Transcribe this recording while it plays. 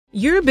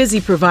You're a busy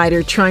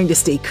provider trying to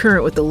stay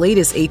current with the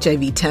latest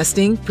HIV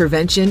testing,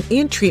 prevention,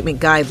 and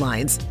treatment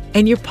guidelines,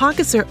 and your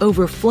pockets are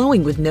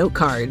overflowing with note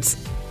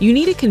cards. You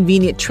need a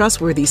convenient,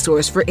 trustworthy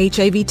source for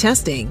HIV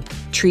testing,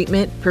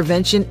 treatment,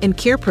 prevention, and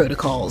care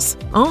protocols.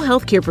 All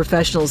healthcare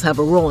professionals have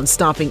a role in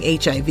stopping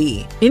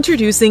HIV.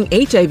 Introducing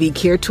HIV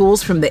Care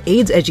Tools from the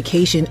AIDS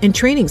Education and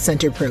Training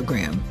Center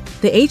program.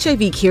 The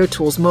HIV Care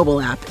Tools mobile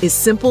app is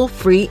simple,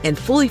 free, and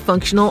fully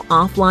functional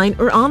offline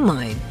or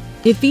online.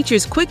 It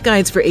features quick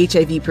guides for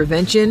HIV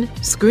prevention,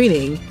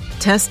 screening,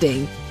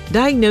 testing,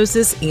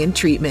 diagnosis, and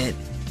treatment.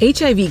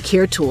 HIV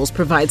Care Tools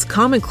provides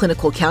common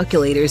clinical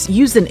calculators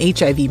used in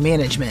HIV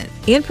management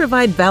and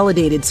provide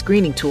validated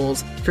screening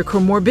tools for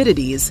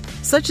comorbidities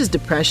such as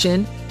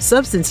depression,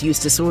 substance use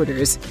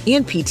disorders,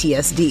 and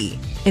PTSD.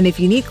 And if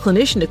you need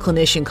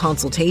clinician-to-clinician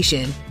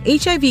consultation,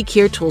 HIV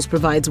Care Tools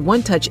provides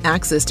one-touch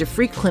access to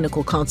free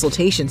clinical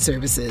consultation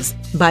services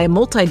by a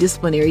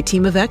multidisciplinary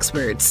team of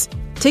experts.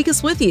 Take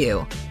us with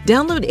you.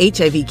 Download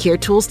HIV Care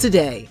Tools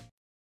today.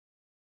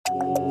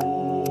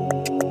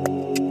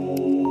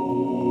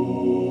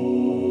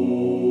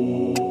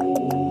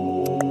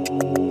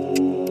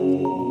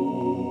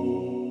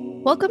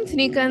 Welcome to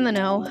Nika in the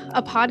Know,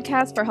 a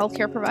podcast for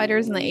healthcare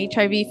providers in the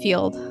HIV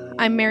field.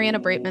 I'm Mariana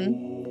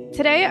Breitman.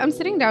 Today, I'm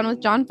sitting down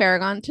with John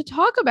Farragon to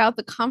talk about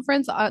the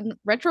Conference on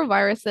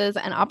Retroviruses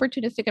and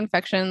Opportunistic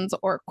Infections,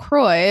 or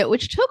CROI,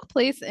 which took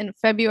place in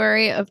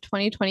February of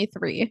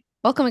 2023.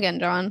 Welcome again,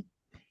 John.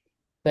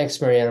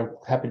 Thanks, Mariana. I'm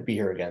happy to be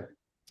here again.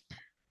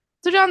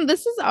 So, John,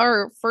 this is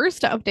our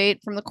first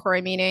update from the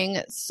CROI meeting.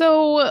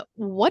 So,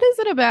 what is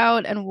it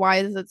about and why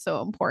is it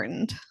so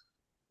important?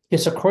 Yeah,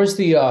 so CROI is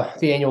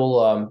the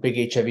annual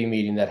big HIV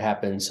meeting that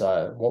happens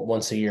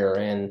once a year,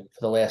 and for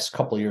the last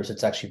couple of years,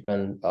 it's actually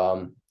been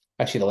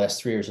the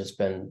last 3 years it's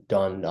been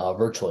done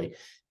virtually.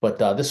 But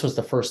this was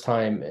the first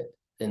time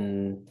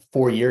in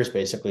 4 years,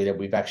 basically, that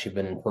we've actually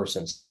been in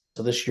person.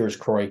 So this year's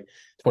CROI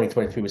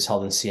 2023 was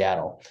held in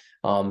Seattle.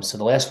 So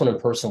the last one in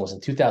person was in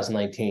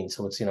 2019.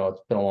 So it's been a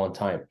long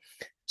time.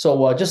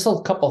 So just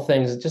a couple of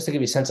things, just to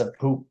give you a sense of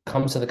who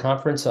comes to the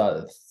conference.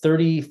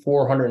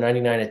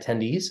 3,499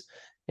 attendees.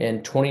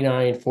 And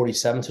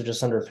 2,947, so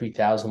just under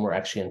 3,000, were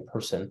actually in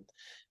person,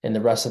 and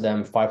the rest of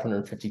them,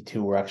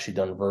 552, were actually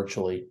done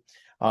virtually.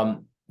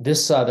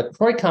 The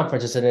CROI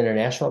conference is an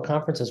international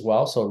conference as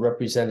well, so it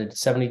represented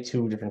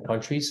 72 different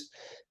countries,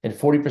 and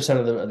 40%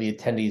 of the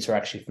attendees are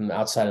actually from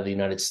outside of the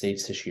United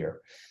States this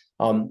year.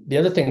 The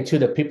other thing too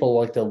that people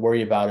like to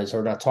worry about is,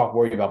 or not talk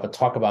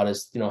about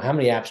is, how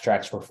many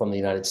abstracts were from the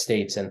United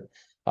States, and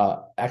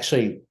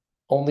actually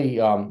only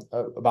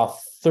about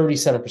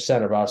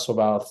 37%,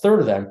 about a third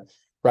of them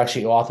were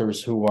actually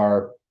authors who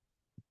are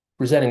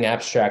presenting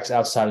abstracts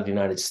outside of the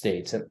United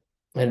States.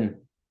 And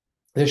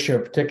this year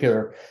in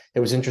particular, it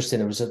was interesting.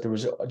 There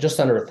was just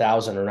under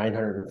 1,000 or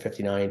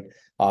 959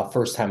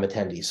 first-time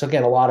attendees. So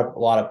again, a lot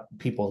of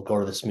people go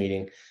to this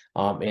meeting.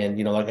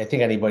 And I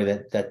think anybody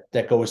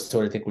that goes to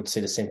it, I think would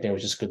say the same thing. It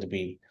was just good to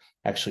be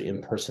actually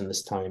in person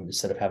this time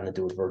instead of having to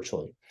do it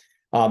virtually.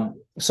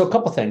 So a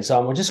couple of things.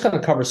 We're just going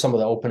to cover some of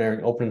the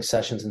opening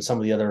sessions and some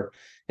of the other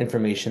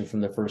information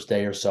from the first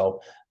day or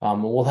so.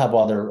 We'll have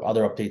other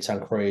updates on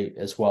CROI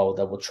as well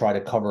that we'll try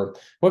to cover.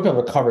 We'll be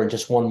able to cover in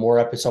just one more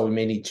episode. We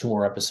may need 2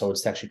 more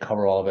episodes to actually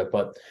cover all of it,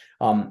 but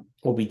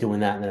we'll be doing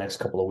that in the next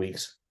couple of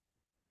weeks.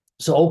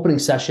 So opening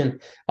session,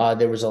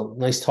 there was a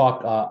nice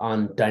talk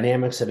on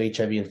dynamics of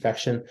HIV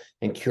infection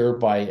and cure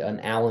by an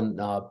Alan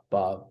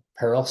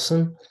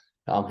Perelson.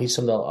 He's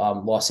from the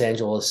Los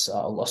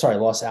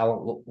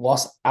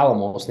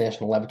Alamos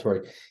National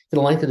Laboratory. Did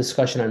a lengthy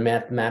discussion on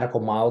mathematical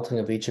modeling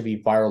of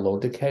HIV viral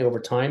load decay over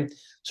time.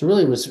 So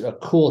really, it was a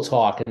cool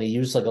talk, and he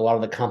used a lot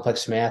of the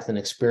complex math and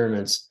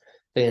experiments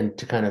and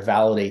to kind of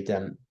validate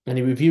them. And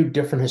he reviewed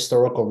different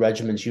historical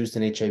regimens used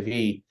in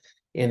HIV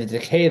and the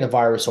decay of the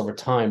virus over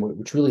time,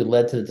 which really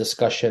led to the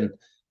discussion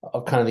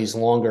of kind of these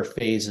longer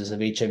phases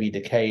of HIV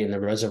decay in the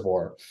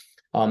reservoir.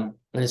 And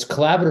his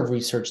collaborative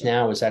research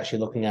now is actually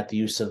looking at the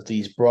use of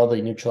these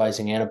broadly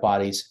neutralizing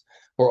antibodies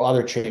or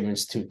other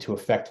treatments to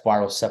affect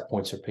viral set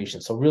points for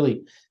patients. So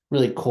really,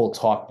 really cool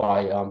talk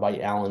by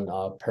Alan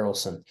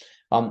Perelson.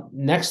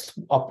 Next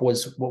up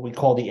was what we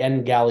call the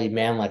NGALI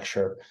Man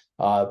Lecture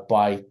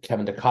by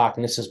Kevin DeCock.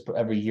 And this is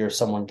every year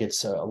someone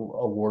gets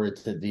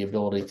awarded the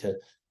ability to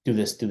do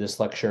this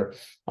lecture.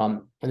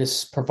 And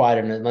this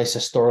provided a nice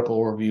historical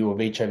overview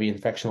of HIV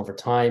infection over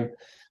time.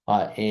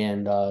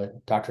 And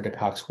Dr.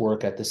 DeCock's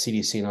work at the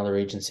CDC and other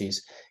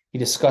agencies. He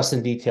discussed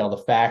in detail the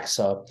facts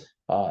of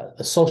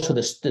the social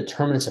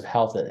determinants of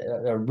health that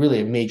are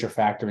really a major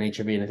factor in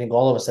HIV. And I think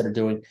all of us that are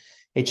doing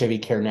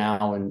HIV care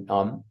now and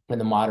in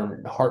the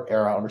modern HAART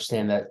era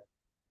understand that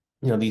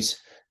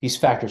these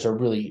factors are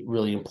really,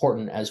 really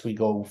important as we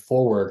go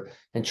forward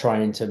and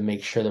trying to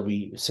make sure that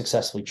we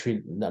successfully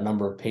treat a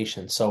number of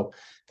patients. So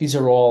these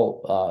are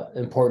all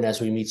important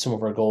as we meet some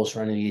of our goals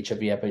for ending the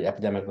HIV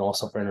epidemic and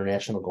also for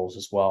international goals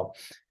as well.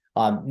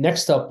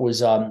 Next up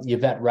was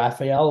Yvette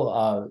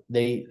Raphael.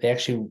 They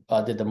actually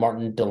did the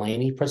Martin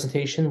Delaney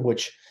presentation,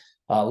 which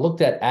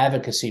looked at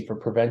advocacy for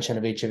prevention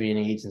of HIV and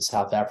AIDS in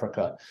South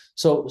Africa.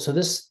 So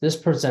this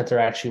presenter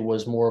actually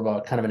was more of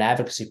a kind of an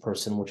advocacy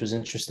person, which was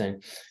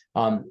interesting.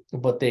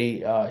 But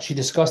she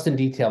discussed in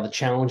detail the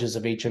challenges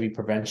of HIV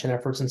prevention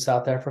efforts in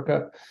South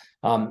Africa,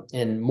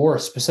 and more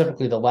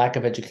specifically, the lack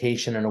of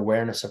education and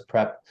awareness of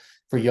PrEP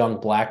for young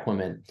Black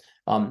women,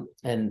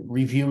 and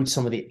reviewed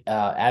some of the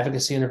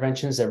advocacy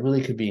interventions that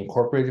really could be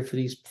incorporated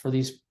for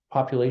these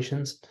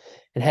populations,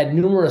 and had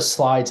numerous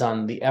slides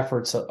on the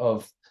efforts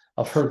of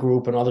her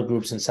group and other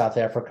groups in South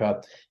Africa,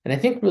 and I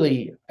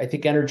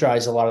think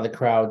energized a lot of the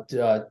crowd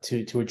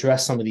to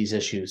address some of these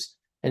issues,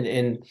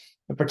 and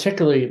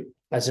particularly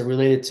as it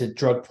related to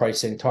drug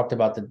pricing, talked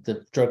about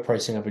the drug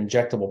pricing of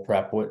injectable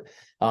PrEP,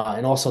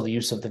 and also the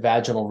use of the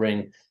vaginal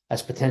ring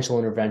as potential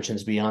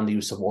interventions beyond the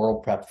use of oral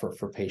PrEP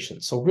for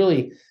patients. So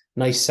really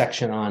nice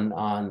section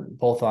on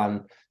both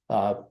on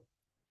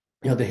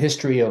the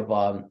history of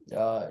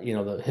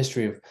the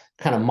history of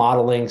kind of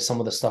modeling some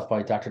of the stuff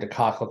by Dr.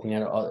 DeCock, looking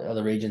at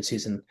other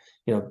agencies and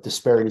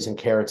disparities in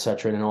care, et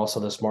cetera, and then also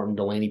this Martin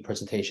Delaney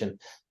presentation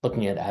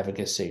looking at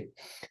advocacy.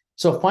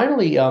 So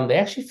finally, they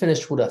actually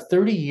finished with a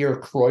 30-year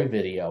CROI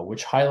video,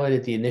 which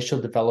highlighted the initial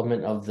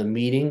development of the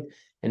meeting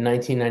in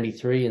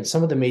 1993 and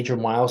some of the major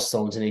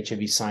milestones in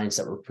HIV science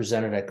that were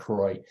presented at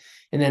CROI.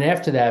 And then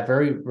after that,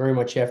 very, very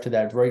much after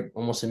that, right,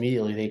 almost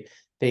immediately,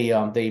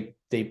 they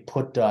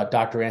put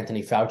Dr.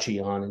 Anthony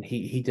Fauci on, and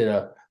he did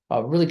a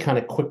really kind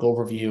of quick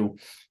overview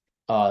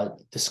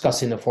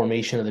discussing the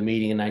formation of the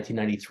meeting in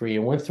 1993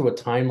 and went through a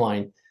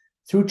timeline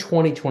through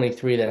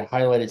 2023 that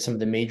highlighted some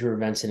of the major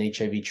events in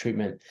HIV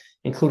treatment,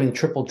 including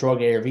triple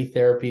drug ARV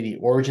therapy, the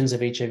origins of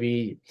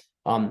HIV,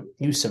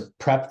 use of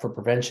PrEP for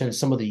prevention,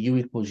 some of the U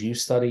equals U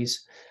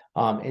studies,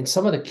 and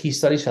some of the key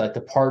studies like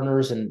the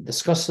partners, and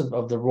discussion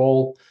of the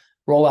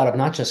rollout of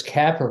not just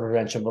CAB for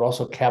prevention, but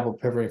also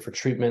cabopivirine for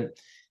treatment,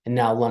 and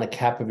now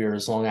lenacapavir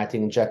as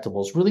long-acting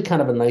injectables. Really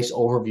kind of a nice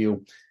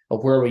overview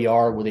of where we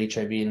are with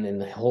HIV and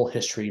the whole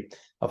history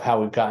of how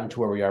we've gotten to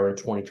where we are in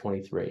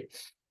 2023.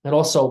 And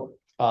also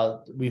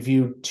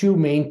reviewed two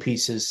main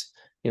pieces,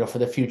 for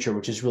the future,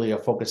 which is really a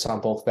focus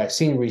on both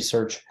vaccine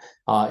research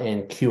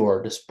and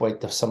cure,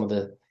 despite some of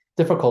the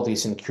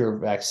difficulties in cure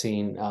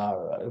vaccine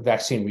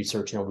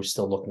research. We're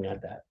still looking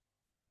at that.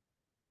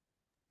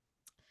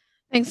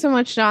 Thanks so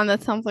much, John.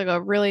 That sounds like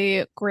a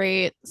really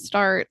great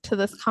start to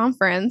this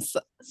conference.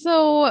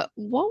 So,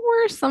 what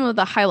were some of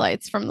the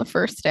highlights from the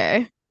first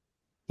day?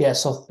 Yeah,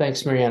 so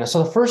thanks, Mariana.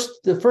 So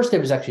the first day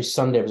was actually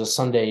Sunday. It was a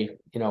Sunday,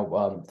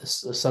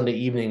 this Sunday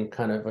evening,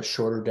 kind of a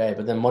shorter day,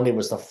 but then Monday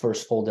was the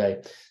first full day.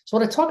 So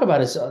what I talk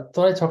about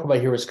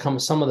here is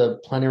some of the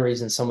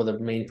plenaries and some of the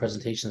main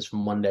presentations from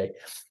Monday.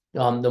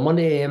 The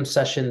Monday AM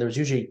session, there's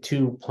usually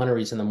two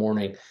plenaries in the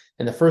morning,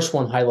 and the first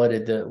one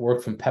highlighted the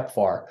work from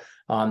PEPFAR.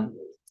 Now,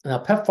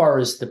 PEPFAR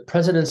is the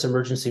President's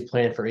Emergency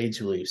Plan for AIDS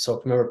Relief. So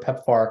if you remember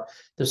PEPFAR,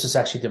 this was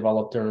actually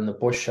developed during the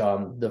Bush,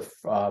 the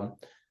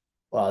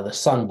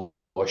son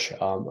Bush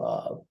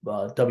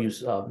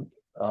W's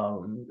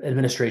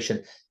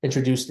administration,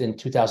 introduced in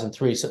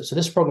 2003. So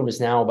this program is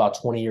now about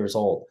 20 years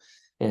old,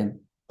 and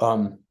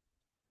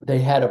they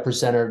had a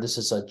presenter. This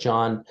is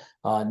John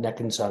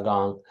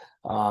Neckenzagang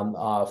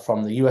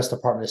from the U.S.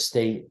 Department of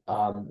State,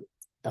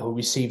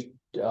 who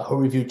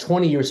reviewed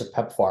 20 years of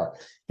PEPFAR.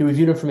 He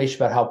reviewed information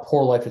about how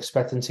poor life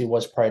expectancy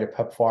was prior to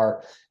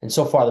PEPFAR, and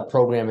so far the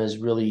program has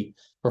really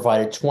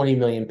provided 20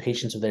 million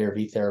patients with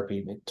ARV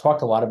therapy. They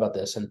talked a lot about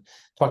this and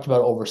talked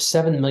about over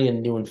 7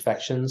 million new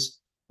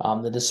infections.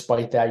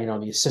 Despite that,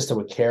 the assisted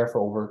with care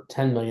for over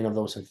 10 million of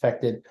those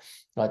infected,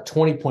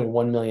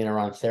 20.1 million are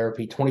on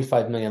therapy,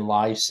 25 million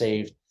lives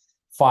saved,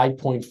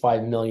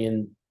 5.5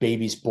 million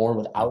babies born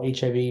without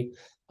HIV,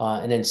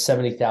 and then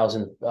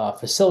 70,000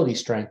 facilities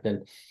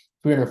strengthened,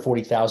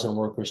 340,000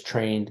 workers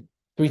trained,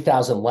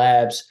 3,000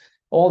 labs.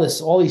 All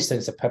these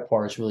things that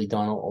PEPFAR has really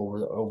done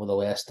over the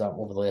last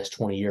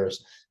 20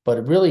 years. But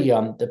it really,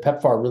 the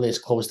PEPFAR really has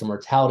closed the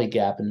mortality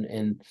gap,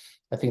 and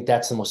I think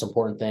that's the most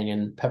important thing.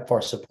 And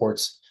PEPFAR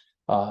supports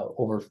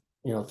over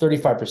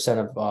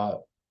 35%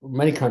 of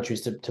many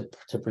countries to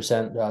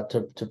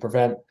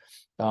prevent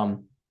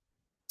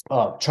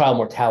child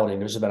mortality.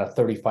 And there's about a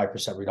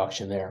 35%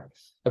 reduction there.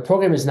 The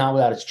program is not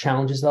without its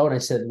challenges, though, and I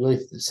said really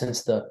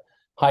since the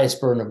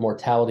highest burden of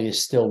mortality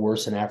is still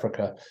worse in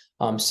Africa.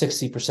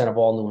 60% of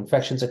all new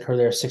infections occur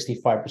there,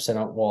 65%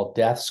 of all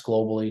deaths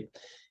globally.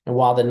 And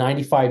while the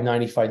 95,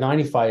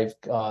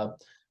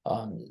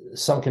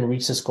 some can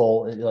reach this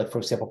goal, like, for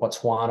example,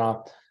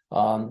 Botswana,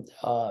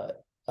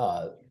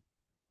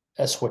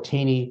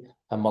 Eswatini,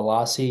 and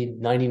Malawi,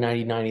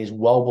 90 is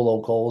well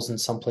below goals in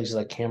some places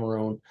like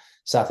Cameroon,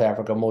 South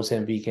Africa,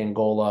 Mozambique,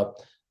 Angola,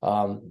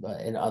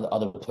 and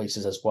other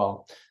places as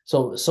well.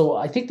 So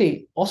I think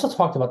they also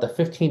talked about the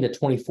 15 to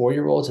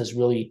 24-year-olds as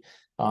really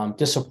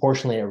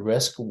disproportionately at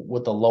risk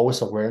with the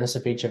lowest awareness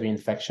of HIV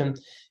infection.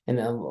 And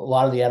a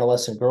lot of the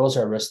adolescent girls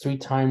are at risk 3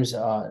 times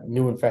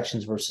new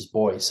infections versus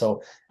boys.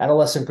 So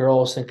adolescent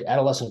girls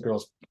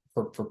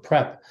for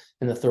PrEP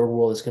in the third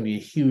world is going to be a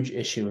huge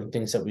issue,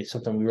 and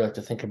something we really have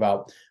to think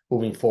about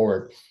moving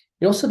forward.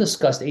 He also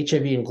discussed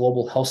HIV and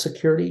global health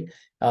security,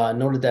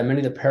 noted that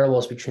many of the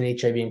parallels between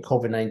HIV and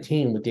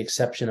COVID-19, with the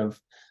exception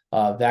of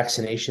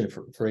vaccination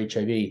for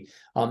HIV.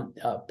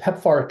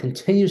 PEPFAR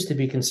continues to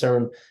be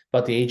concerned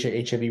about the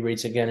HIV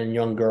rates again in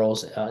young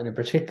girls, and in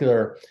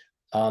particular,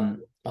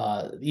 even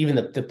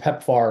the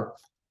PEPFAR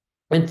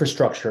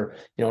infrastructure,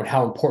 and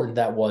how important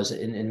that was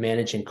in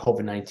managing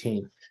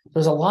COVID-19.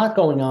 There's a lot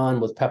going on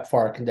with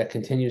PEPFAR that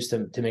continues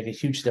to make a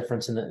huge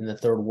difference in the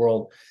third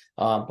world,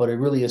 but it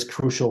really is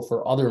crucial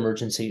for other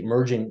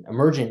emerging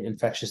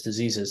infectious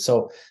diseases.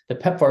 So the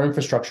PEPFAR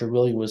infrastructure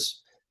really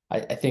was, I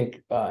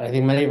think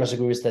many of us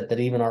agree with that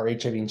even our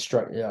HIV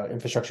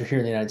infrastructure here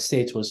in the United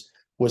States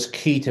was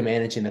key to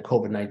managing the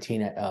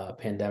COVID-19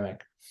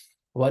 pandemic.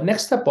 Well,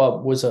 next step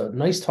up was a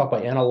nice talk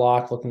by Anna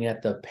Locke looking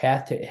at the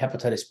path to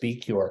hepatitis B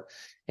cure.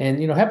 And,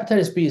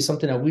 hepatitis B is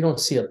something that we don't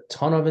see a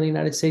ton of in the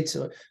United States.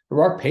 There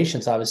are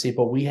patients, obviously,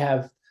 but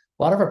a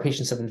lot of our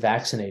patients have been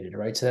vaccinated,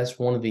 right? So that's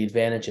one of the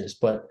advantages.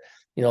 But,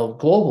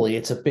 globally,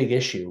 it's a big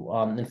issue.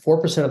 And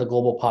 4% of the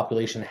global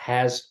population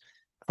has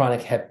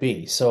chronic hep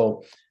B.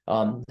 So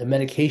the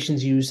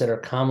medications used that are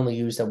commonly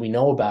used that we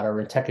know about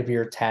are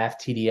entecavir, TAF,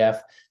 TDF.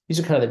 These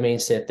are kind of the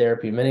mainstay of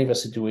therapy. Many of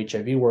us who do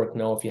HIV work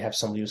know if you have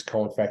somebody who's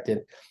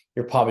co-infected,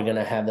 you're probably going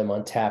to have them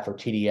on TAF or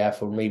TDF,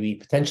 or maybe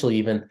potentially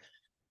even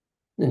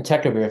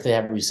entecavir if they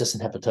have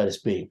resistant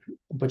hepatitis B.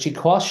 But she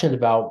cautioned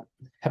about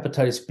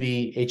hepatitis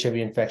B, HIV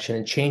infection,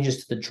 and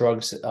changes to the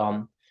drugs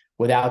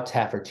without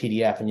TAF or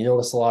TDF. And you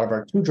notice a lot of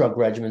our 2-drug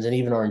regimens and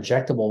even our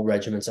injectable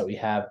regimens that we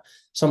have,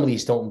 some of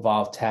these don't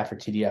involve TAF or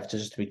TDF,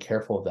 just to be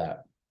careful of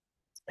that.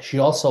 She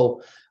also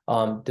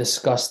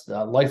discussed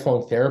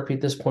lifelong therapy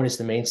at this point is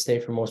the mainstay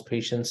for most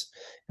patients.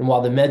 And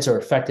while the meds are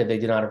effective, they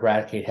do not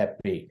eradicate Hep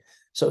B.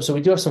 So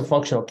we do have some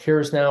functional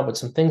cures now, but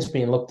some things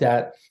being looked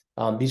at.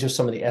 These are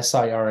some of the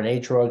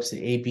siRNA drugs.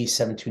 The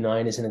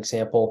AB729 is an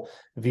example,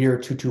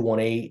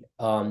 VIR-2218.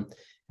 And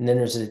then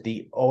there's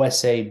the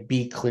OSA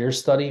B Clear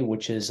study,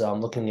 which is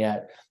looking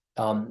at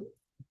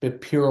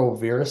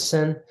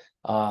bepirovirsen,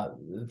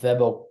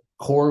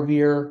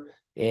 vebicorvir,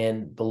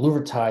 and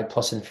bulevirtide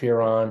plus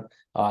interferon.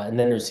 And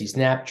then there's these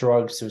NAP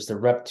drugs. There's the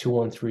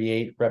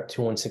REP2138,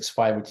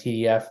 REP2165 with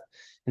TDF,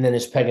 and then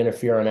there's PEG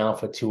interferon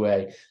alpha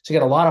 2A. So you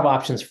got a lot of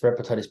options for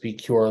hepatitis B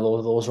cure.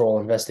 Those are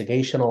all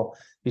investigational.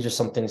 These are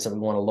some things that we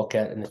want to look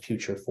at in the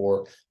future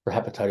for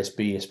hepatitis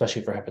B,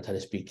 especially for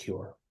hepatitis B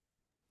cure.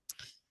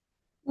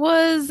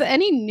 Was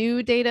any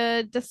new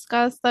data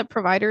discussed that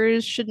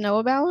providers should know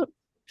about?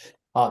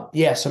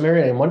 So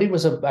Marianne, Monday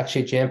was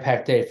actually a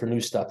jam-packed day for new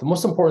stuff. The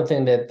most important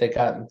thing that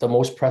got the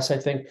most press, I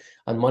think,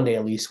 on Monday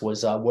at least,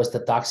 was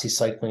the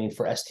doxycycline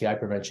for STI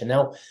prevention.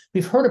 Now,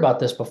 we've heard about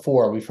this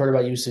before. We've heard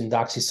about using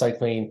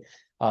doxycycline.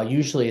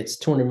 Usually it's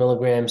 200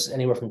 milligrams,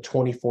 anywhere from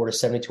 24 to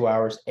 72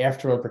 hours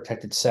after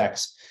unprotected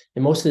sex.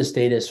 And most of this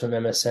data is from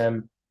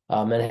MSM,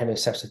 men having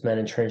sex with men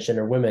and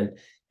transgender women.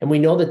 And we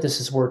know that this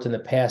has worked in the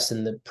past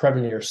in the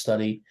Prevenir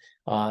study.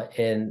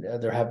 And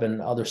there have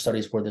been other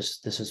studies where this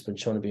has been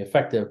shown to be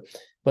effective,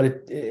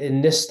 but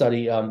in this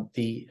study, there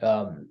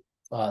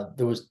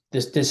was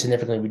this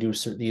significantly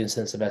reduced the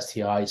incidence of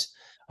STIs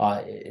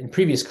in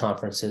previous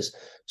conferences.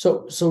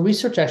 So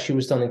research actually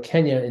was done in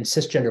Kenya in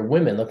cisgender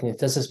women, looking at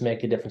does this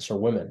make a difference for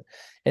women,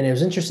 and it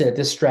was interesting that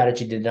this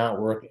strategy did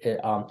not work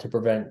to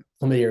prevent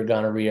chlamydia or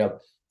gonorrhea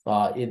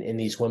in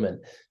these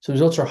women. So the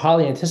results are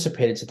highly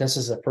anticipated. So this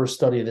is the first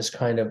study of this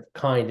kind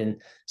in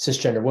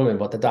cisgender women.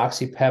 But the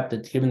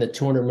doxypep, given the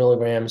 200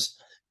 milligrams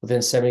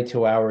within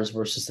 72 hours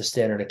versus the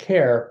standard of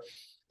care,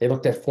 they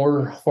looked at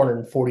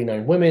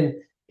 449 women,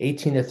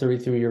 18 to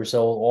 33 years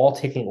old, all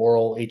taking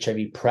oral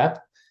HIV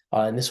PrEP.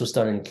 And this was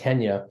done in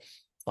Kenya.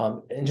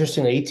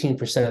 Interestingly,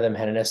 18% of them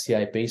had an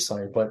STI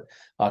baseline, but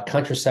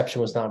contraception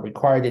was not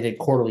required. They did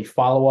quarterly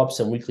follow-ups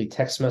and weekly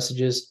text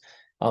messages.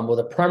 With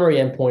a primary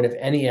endpoint of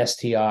any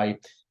STI,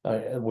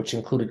 which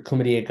included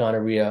chlamydia,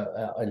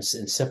 gonorrhea, and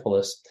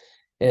syphilis.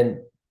 And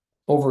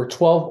over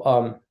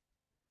 12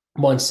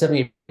 months,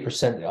 70%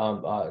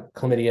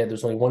 chlamydia,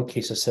 there's only one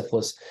case of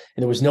syphilis,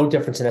 and there was no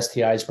difference in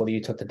STIs whether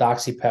you took the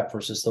doxypep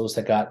versus those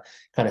that got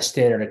kind of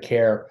standard of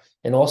care.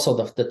 And also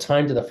the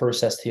time to the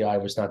first STI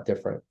was not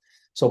different.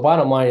 So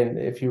bottom line,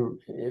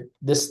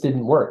 this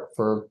didn't work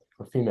for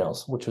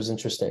females, which was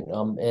interesting.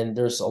 And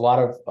there's a lot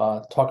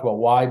of talk about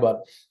why,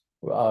 but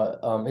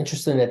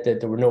interesting that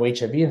there were no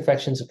HIV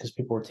infections because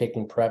people were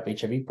taking PrEP,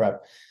 HIV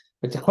PrEP.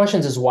 But the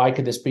question is why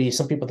could this be?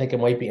 Some people think it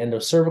might be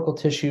endocervical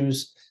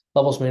tissues.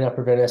 Levels may not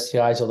prevent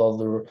STIs,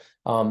 although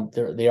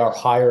they are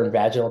higher in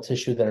vaginal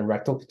tissue than in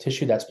rectal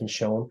tissue. That's been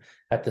shown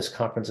at this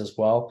conference as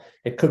well.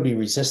 It could be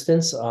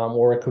resistance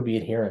or it could be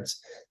adherence.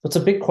 So it's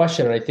a big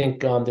question, and I think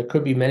there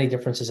could be many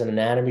differences in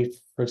anatomy,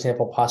 for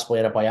example,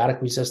 possibly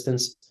antibiotic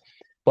resistance.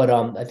 But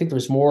I think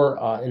there's more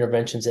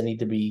interventions that need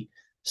to be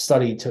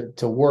study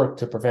to work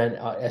to prevent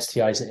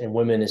STIs in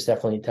women is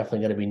definitely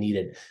going to be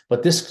needed.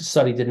 But this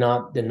study did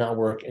not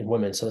work in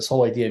women. So this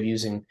whole idea of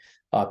using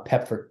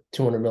PEP for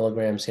 200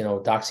 milligrams,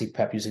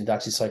 doxypep using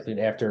doxycycline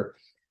after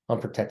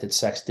unprotected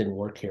sex didn't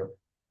work here.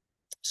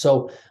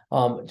 So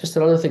just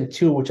another thing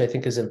too, which I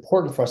think is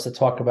important for us to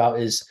talk about,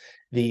 is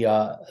the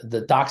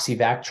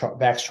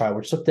DoxyVax trial,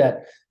 which looked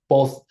at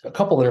both a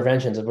couple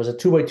interventions. It was a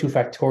 2x2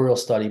 factorial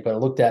study, but it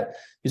looked at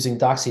using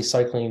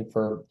doxycycline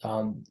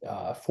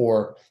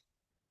for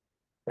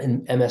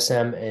in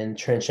MSM and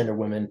transgender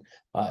women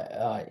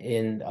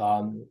in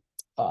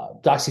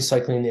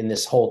doxycycline in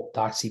this whole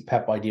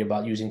doxy-pep idea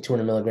about using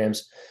 200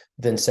 milligrams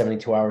within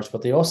 72 hours.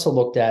 But they also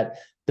looked at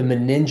the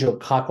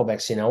meningococcal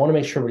vaccine. I want to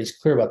make sure everybody's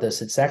clear about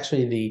this. It's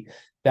actually the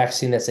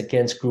vaccine that's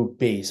against group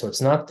B. So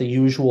it's not the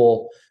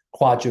usual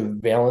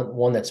quadrivalent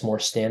one that's more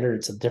standard.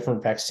 It's a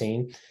different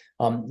vaccine.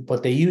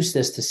 But they use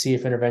this to see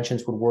if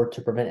interventions would work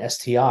to prevent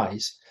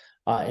STIs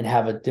and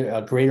have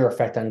a greater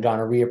effect on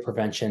gonorrhea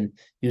prevention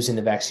using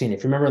the vaccine.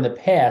 If you remember in the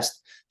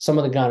past, some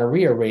of the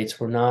gonorrhea rates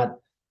were not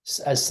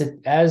as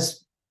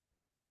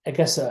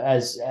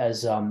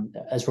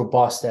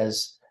robust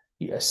as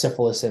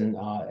syphilis and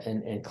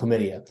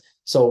chlamydia.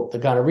 So the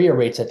gonorrhea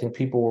rates, I think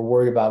people were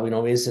worried about,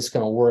 is this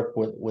going to work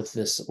with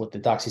the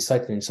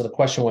doxycycline? So the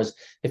question was,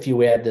 if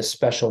you add this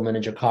special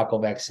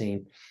meningococcal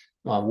vaccine,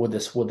 would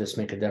this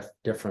make a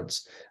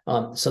difference?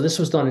 So this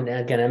was done in,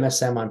 again,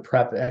 MSM on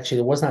PrEP. Actually,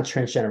 it was not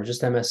transgender, it was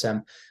just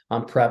MSM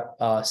on PrEP.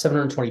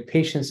 720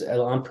 patients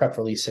on PrEP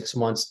for at least 6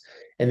 months,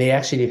 and they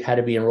actually had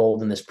to be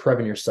enrolled in this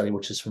Prevenir study,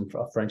 which is from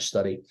a French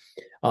study.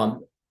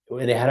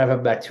 They had to have a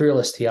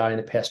bacterial STI in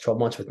the past 12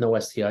 months with no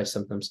STI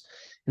symptoms.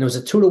 And it was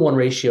a 2-to-1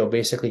 ratio,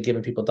 basically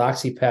giving people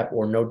doxy-pep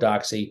or no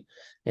doxy,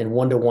 and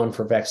 1-to-1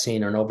 for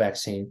vaccine or no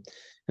vaccine.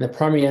 And the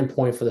primary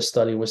endpoint for the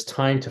study was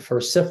time to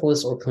first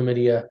syphilis or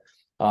chlamydia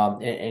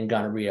and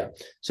gonorrhea.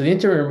 So the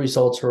interim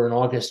results were in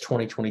August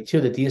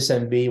 2022. The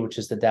DSMB, which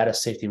is the Data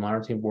Safety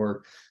Monitoring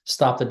Board,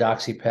 stopped the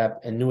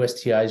doxy-pep, and new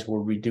STIs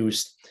were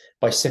reduced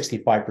by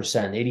 65%,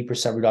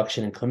 80%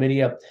 reduction in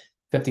chlamydia,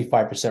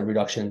 55%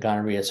 reduction in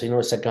gonorrhea. So you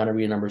notice that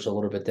gonorrhea numbers are a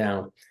little bit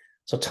down.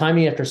 So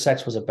timing after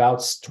sex was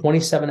about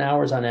 27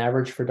 hours on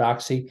average for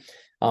doxy.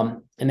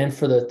 And then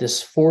for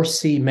this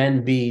 4C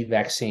Men B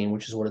vaccine,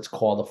 which is what it's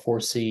called, the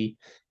 4C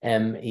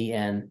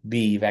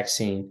MEN-B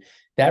vaccine,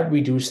 that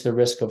reduced the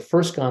risk of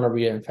first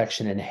gonorrhea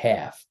infection in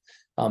half.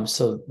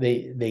 So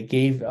they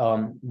gave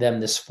them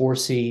this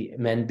 4C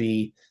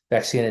Men-B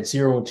vaccine at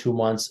 0 and 2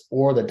 months,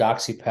 or the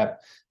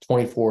doxy-pep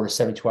 24 to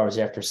 72 hours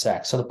after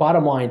sex. So the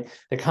bottom line,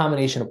 the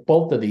combination of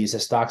both of these,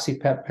 this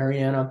doxy-pep,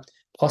 Mariana,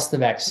 plus the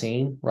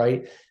vaccine,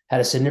 right, had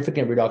a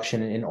significant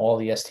reduction in all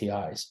the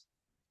STIs.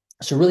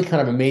 So really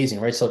kind of amazing,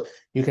 right? So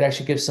you could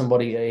actually give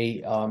somebody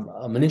a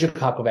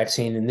meningococcal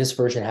vaccine, and this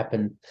version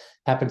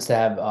happens to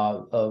have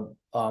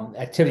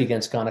activity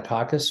against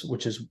gonococcus,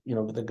 which is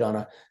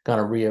the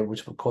gonorrhea,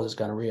 which causes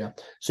gonorrhea.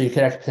 So you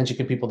could actually potentially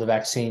give people the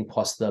vaccine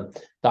plus the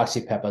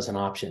doxy-pep as an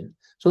option.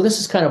 So this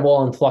is kind of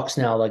all in flux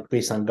now, like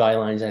based on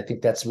guidelines, and I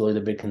think that's really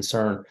the big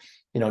concern.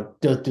 Do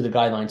the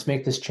guidelines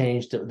make this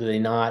change? Do they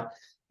not?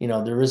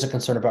 There is a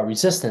concern about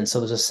resistance. So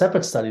there's a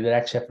separate study that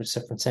actually happened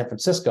from San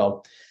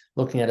Francisco,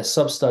 looking at a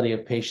sub-study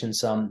of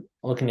patients,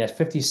 looking at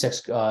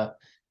 56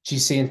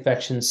 GC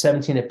infections,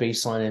 17 at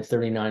baseline and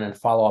 39 on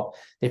follow-up.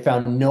 They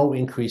found no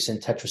increase in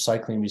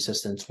tetracycline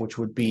resistance, which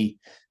would be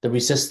the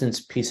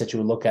resistance piece that you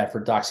would look at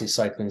for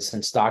doxycycline,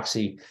 since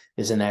doxy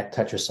is in that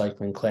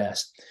tetracycline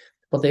class.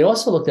 But they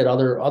also looked at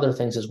other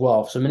things as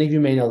well. So many of you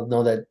may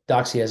know that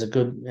doxy has a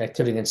good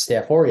activity against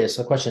Staph aureus.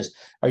 So the question is,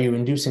 are you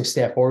inducing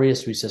Staph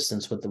aureus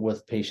resistance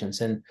with patients?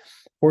 And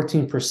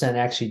 14%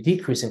 actually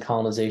decrease in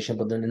colonization,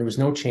 but then there was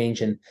no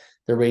change in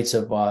the rates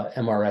of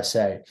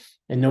MRSA,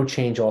 and no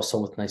change also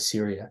with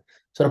Neisseria.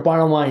 So the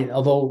bottom line,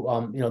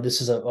 although this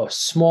is a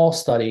small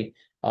study,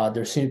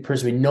 there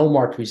appears to be no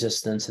marked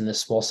resistance in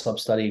this small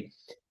sub-study.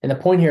 And the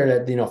point here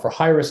that for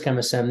high-risk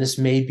MSM, this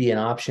may be an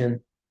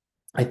option.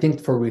 I think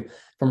from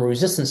a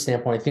resistance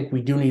standpoint, I think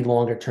we do need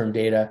longer-term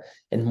data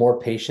and more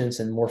patients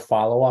and more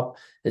follow-up.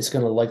 It's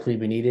going to likely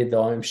be needed,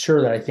 though I'm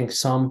sure that I think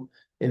some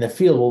in the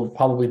field will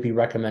probably be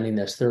recommending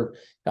this. There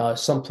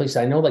some places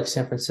I know, like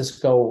San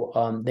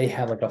Francisco, they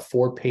have like a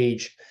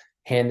 4-page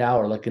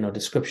handout or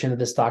description of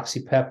this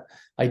doxy-pep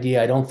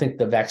idea. I don't think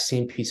the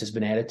vaccine piece has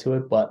been added to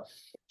it, but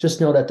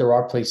just know that there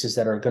are places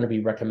that are going to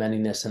be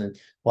recommending this, and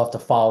we'll have to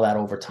follow that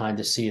over time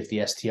to see if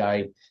the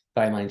STI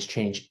guidelines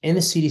change. In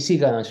the CDC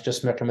guidelines, I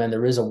just recommend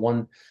there is a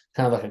one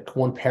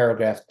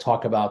paragraph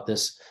talk about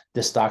this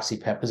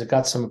doxy-pep, because it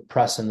got some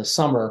press in the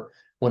summer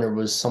when it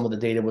was some of the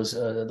data was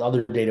the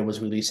other data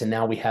was released, and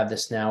now we have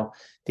this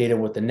data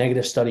with the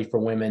negative study for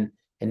women,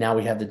 and now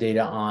we have the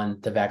data on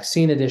the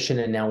vaccine edition,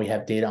 and now we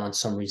have data on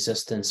some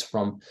resistance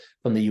from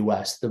the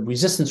US. The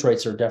resistance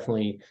rates are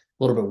definitely a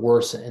little bit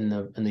worse in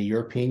the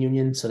European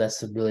Union, so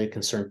that's really a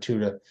concern too,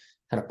 to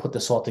kind of put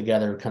this all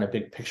together, kind of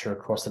big picture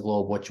across the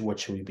globe. What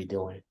should we be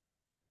doing?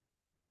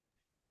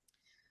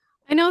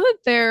 I know that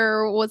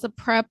there was a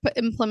PrEP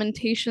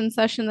implementation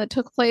session that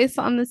took place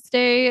on this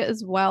day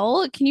as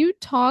well. Can you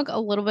talk a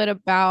little bit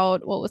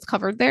about what was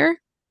covered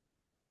there?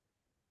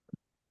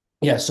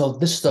 Yeah, so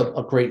this is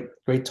a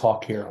great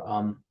talk here.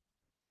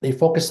 They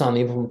focused on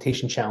the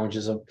implementation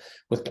challenges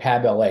with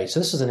CAB-LA. So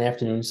this is an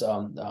afternoon's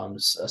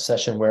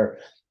session where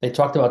they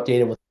talked about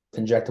data with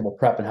injectable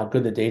PrEP and how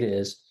good the data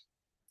is,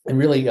 and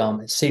really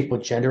it's safe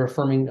with gender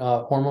affirming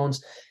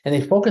hormones. And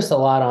they focused a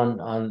lot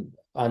on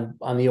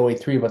the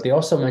 083, but they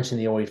also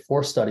mentioned the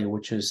 084 study,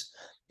 which is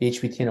the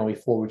HPTN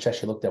 084, which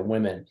actually looked at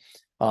women.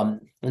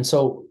 And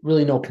so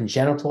really no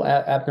congenital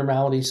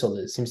abnormalities, so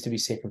that it seems to be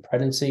safe in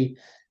pregnancy.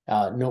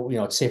 No,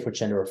 it's safe with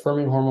gender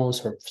affirming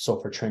hormones. So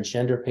for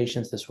transgender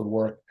patients, this would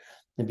work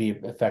and be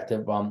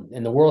effective.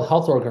 And the World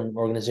Health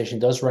Organization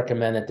does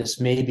recommend that this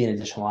may be an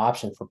additional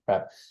option for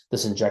PrEP,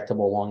 this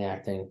injectable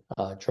long-acting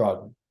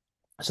drug.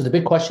 So the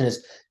big question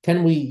is,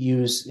 can we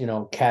use,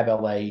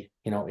 CAB-LA,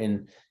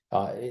 in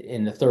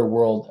the third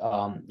world,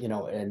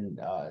 and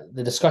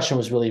the discussion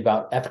was really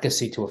about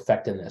efficacy to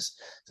effectiveness.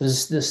 So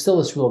there's still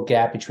this real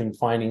gap between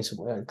findings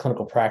and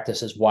clinical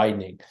practice is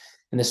widening.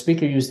 And the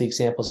speaker used the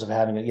examples of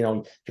having,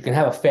 you can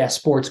have a fast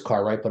sports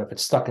car, right? But if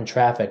it's stuck in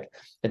traffic,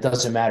 it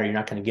doesn't matter. You're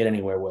not going to get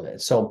anywhere with it.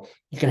 So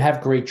you can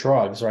have great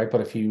drugs, right? But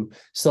if you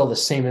still have the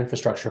same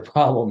infrastructure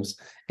problems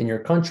in your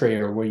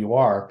country or where you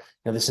are,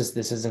 this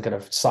isn't going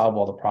to solve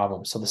all the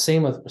problems. So the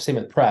same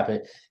with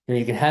PrEP.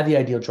 You can have the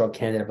ideal drug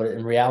candidate, but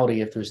in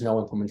reality, if there's no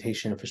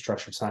implementation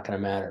infrastructure, it's not going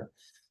to matter.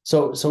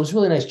 So it was a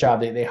really nice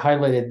job. They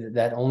highlighted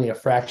that only a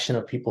fraction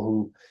of people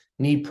who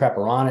need PrEP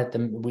are on it.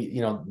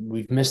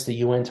 We've missed the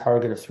UN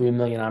target of 3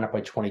 million on it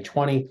by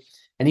 2020.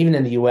 And even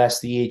in the US,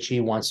 the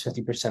EHE wants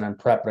 50% on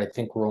PrEP, but I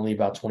think we're only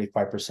about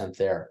 25%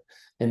 there.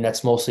 And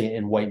that's mostly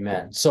in white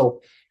men.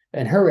 So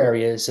in her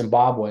area,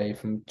 Zimbabwe,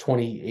 from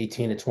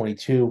 2018 to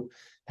 22,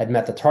 had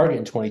met the target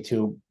in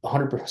 22,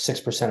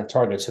 106% of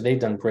target. So they've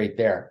done great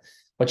there.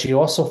 But she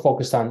also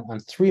focused on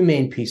three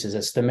main pieces.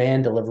 That's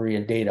demand, delivery,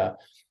 and data.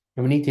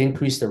 And we need to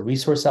increase the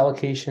resource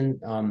allocation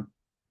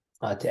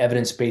to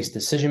evidence-based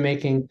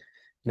decision-making,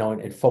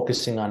 and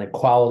focusing on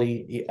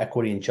equality,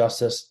 equity, and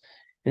justice.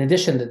 In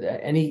addition,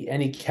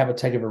 any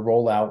cabotegravir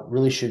rollout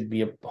really should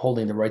be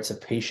upholding the rights of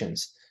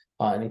patients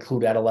and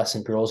include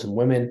adolescent girls and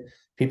women,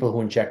 people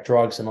who inject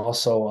drugs, and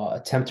also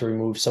attempt to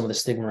remove some of the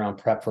stigma around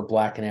PrEP for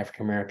Black and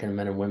African-American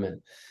men and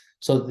women.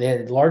 So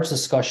the large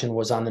discussion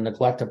was on the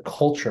neglect of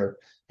culture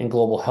in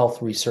global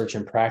health research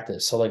and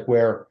practice. So like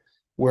where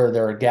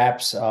there are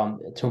gaps to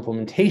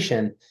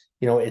implementation,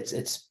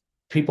 it's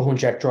people who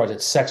inject drugs,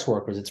 it's sex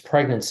workers, it's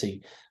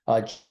pregnancy,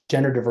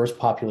 gender diverse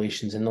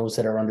populations, and those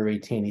that are under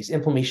 18. These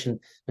implementation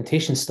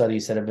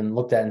studies that have been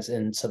looked at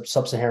in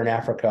sub-Saharan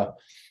Africa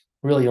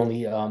really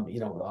only,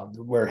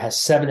 where it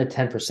has 7 to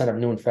 10% of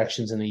new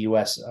infections in the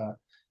U.S.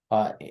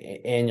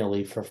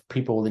 Annually for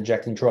people with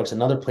injecting drugs.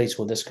 Another place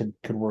where this could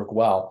work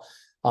well.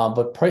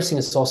 But pricing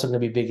is also going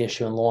to be a big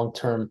issue, and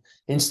long-term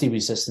INSTI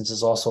resistance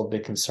is also a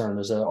big concern.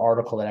 There's an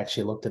article that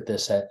actually looked at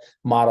this,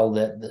 modeled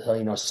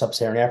that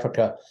sub-Saharan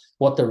Africa,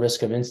 what the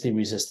risk of INSTI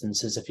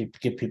resistance is if you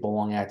give people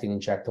long-acting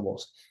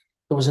injectables.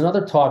 There was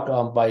another talk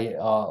by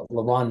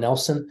LaRon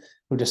Nelson,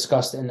 who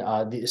discussed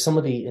some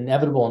of the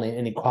inevitable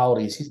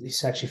inequalities.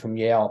 He's actually from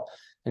Yale,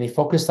 and he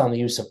focused on the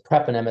use of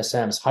PrEP and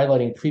MSMs,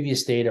 highlighting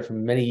previous data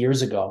from many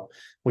years ago,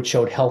 which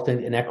showed health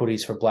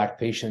inequities for Black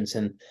patients.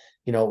 And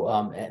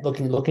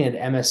looking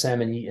at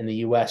MSM in the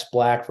U.S.,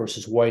 Black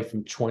versus white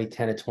from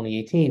 2010 to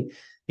 2018,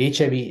 the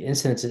HIV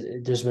incidence,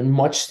 there's been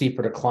much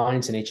steeper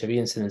declines in HIV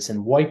incidence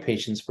in white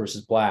patients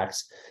versus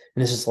Blacks.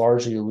 And this is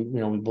largely,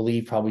 we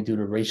believe, probably due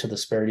to racial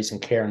disparities in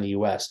care in the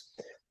U.S.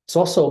 It's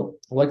also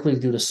likely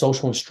due to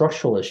social and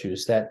structural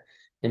issues that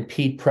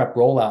impede PrEP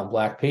rollout in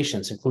Black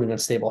patients, including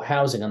unstable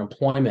housing,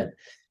 unemployment,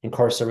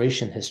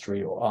 incarceration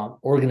history,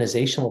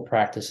 organizational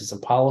practices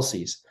and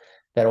policies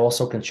that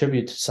also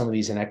contribute to some of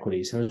these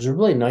inequities. And it was a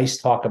really nice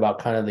talk about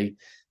kind of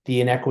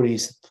the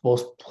inequities,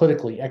 both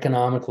politically,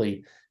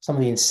 economically, some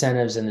of the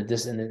incentives and the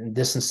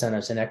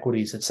disincentives,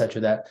 inequities, et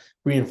cetera, that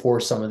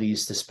reinforce some of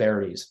these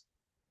disparities.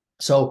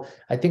 So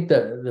I think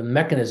the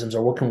mechanisms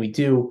are what can we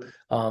do,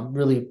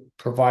 really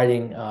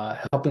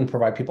helping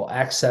provide people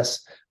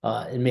access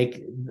and make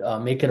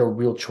it a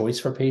real choice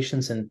for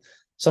patients. And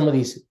some of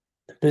these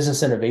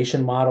business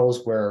innovation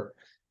models where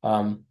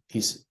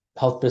these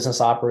health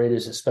business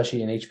operators,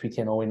 especially in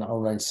HPTN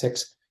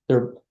 096,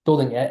 they're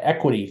building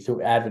equity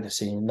through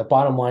advocacy. And the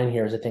bottom line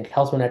here is I think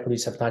health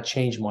inequities have not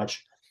changed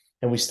much,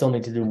 and we still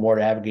need to do more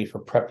to advocate for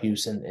PrEP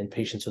use in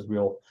patients with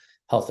real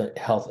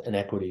health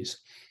inequities.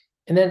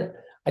 And then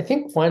I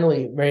think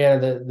finally,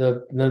 Mariana,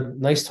 the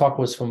nice talk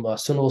was from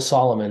Sunil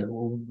Solomon,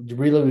 who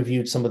really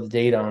reviewed some of the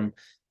data on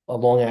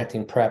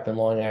long-acting PrEP and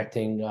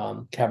long-acting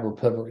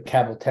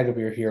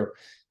cabotegravir here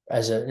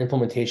as an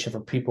implementation for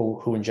people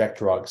who inject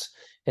drugs.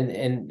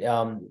 And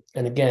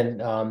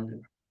again,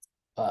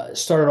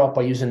 started off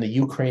by using the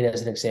Ukraine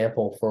as an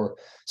example for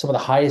some of the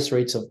highest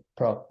rates of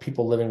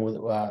people living with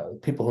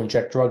people who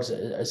inject drugs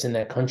as in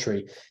that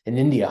country. In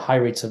India, high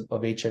rates of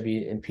HIV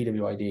and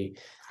PWID.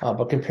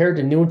 But compared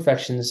to new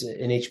infections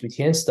in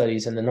HPTN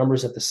studies and the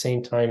numbers at the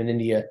same time in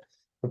India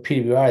for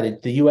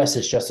PWI, the US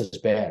is just as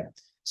bad.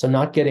 So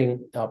not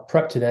getting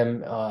PrEP to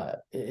them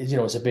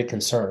is a big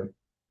concern.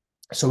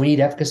 So we need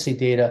efficacy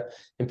data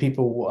in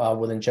people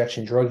with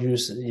injection drug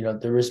use.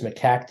 There is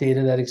macaque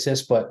data that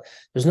exists, but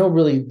there's no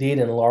really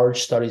data in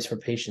large studies for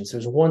patients.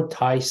 There's one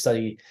Thai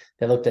study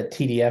that looked at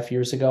TDF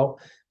years ago,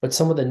 but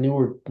some of the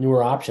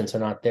newer options are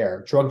not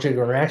there. Drug-drug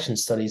interaction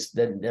studies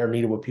that are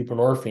needed with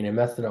buprenorphine and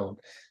methadone,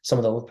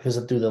 because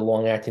of due to the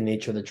long-acting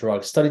nature of the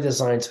drug. Study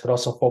designs could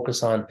also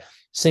focus on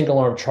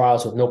single-arm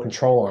trials with no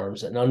control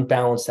arms and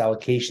unbalanced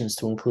allocations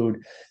to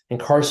include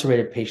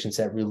incarcerated patients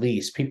at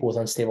release, people with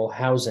unstable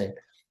housing.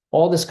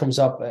 All this comes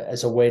up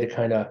as a way to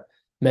kind of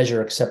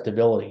measure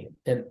acceptability.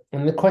 And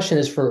the question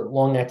is for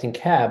long-acting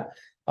CAB,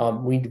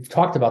 we've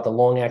talked about the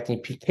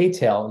long-acting PK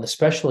tail, and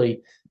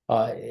especially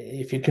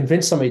if you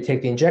convince somebody to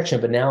take the injection,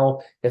 but now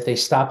if they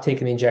stop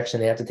taking the injection,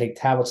 they have to take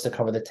tablets to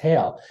cover the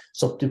tail.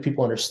 So do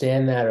people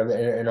understand that,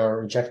 and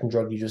are injection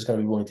drug users going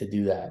to be willing to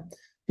do that?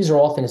 These are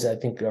all things that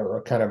I think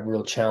are kind of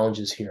real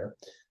challenges here.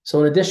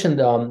 So in addition,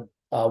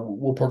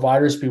 will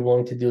providers be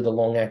willing to do the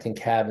long-acting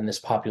CAB in this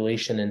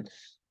population? And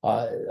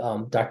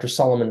Dr.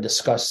 Solomon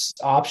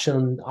discussed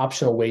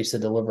optional ways to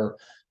deliver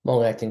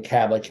long-acting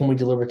CAB. Like, can we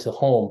deliver to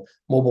home,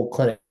 mobile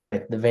clinic,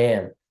 the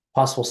van,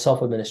 possible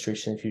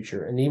self-administration in the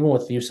future, and even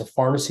with the use of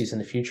pharmacies in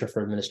the future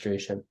for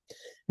administration. And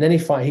then he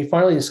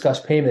finally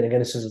discussed payment. Again,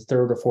 this is the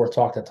third or fourth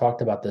talk that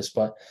talked about this,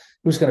 but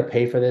who's going to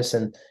pay for this?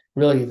 And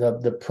really,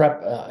 the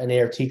PrEP and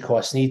ART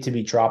costs need to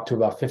be dropped to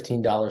about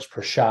 $15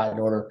 per shot in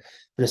order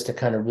for this to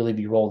kind of really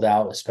be rolled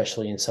out,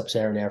 especially in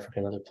sub-Saharan Africa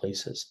and other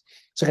places.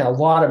 So again, a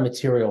lot of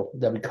material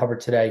that we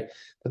covered today,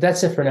 but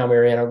that's it for now,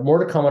 Mariana.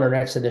 More to come on our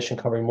next edition,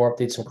 covering more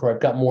updates from CROI.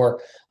 I've got more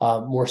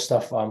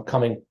stuff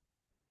coming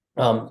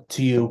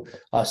to you,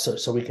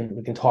 so we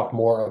can talk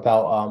more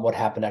about what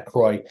happened at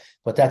CROI.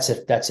 But that's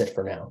it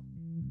for now.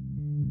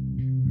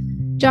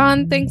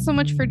 John, thanks so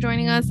much for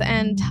joining us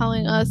and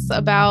telling us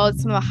about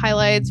some of the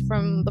highlights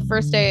from the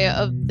first day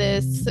of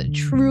this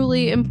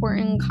truly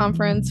important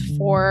conference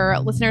for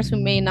listeners who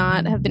may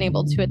not have been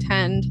able to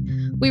attend.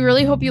 We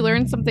really hope you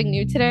learned something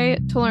new today.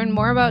 To learn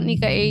more about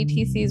NICA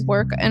AATC's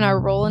work and our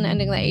role in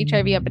ending the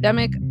HIV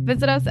epidemic,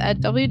 visit us at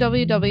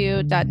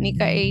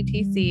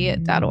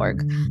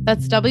www.nicaatc.org.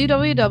 That's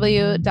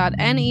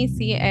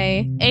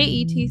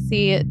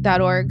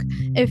www.necaaetc.org.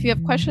 If you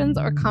have questions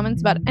or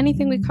comments about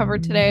anything we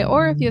covered today,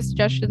 or if you have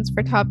suggestions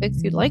for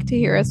topics you'd like to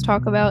hear us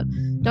talk about,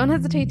 don't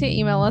hesitate to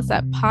email us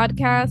at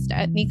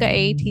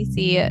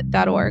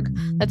podcast@nicaatc.org.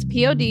 That's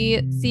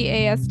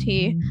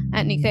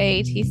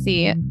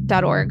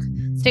podcast@nicaatc.org.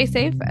 Stay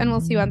safe, and we'll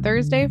see you on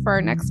Thursday for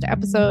our next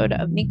episode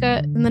of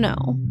NICA in the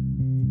Know.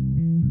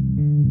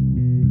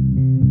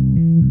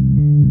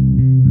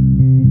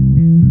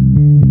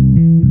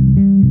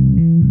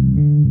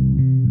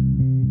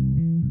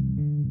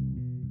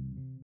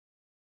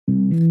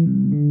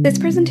 This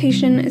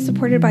presentation is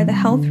supported by the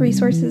Health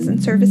Resources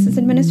and Services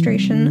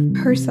Administration,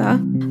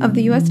 HRSA, of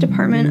the U.S.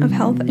 Department of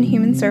Health and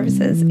Human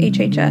Services,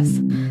 HHS.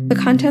 The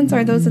contents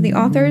are those of the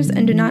authors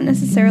and do not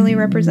necessarily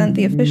represent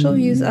the official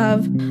views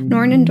of,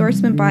 nor an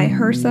endorsement by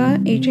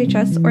HRSA,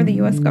 HHS, or the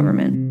U.S.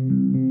 government.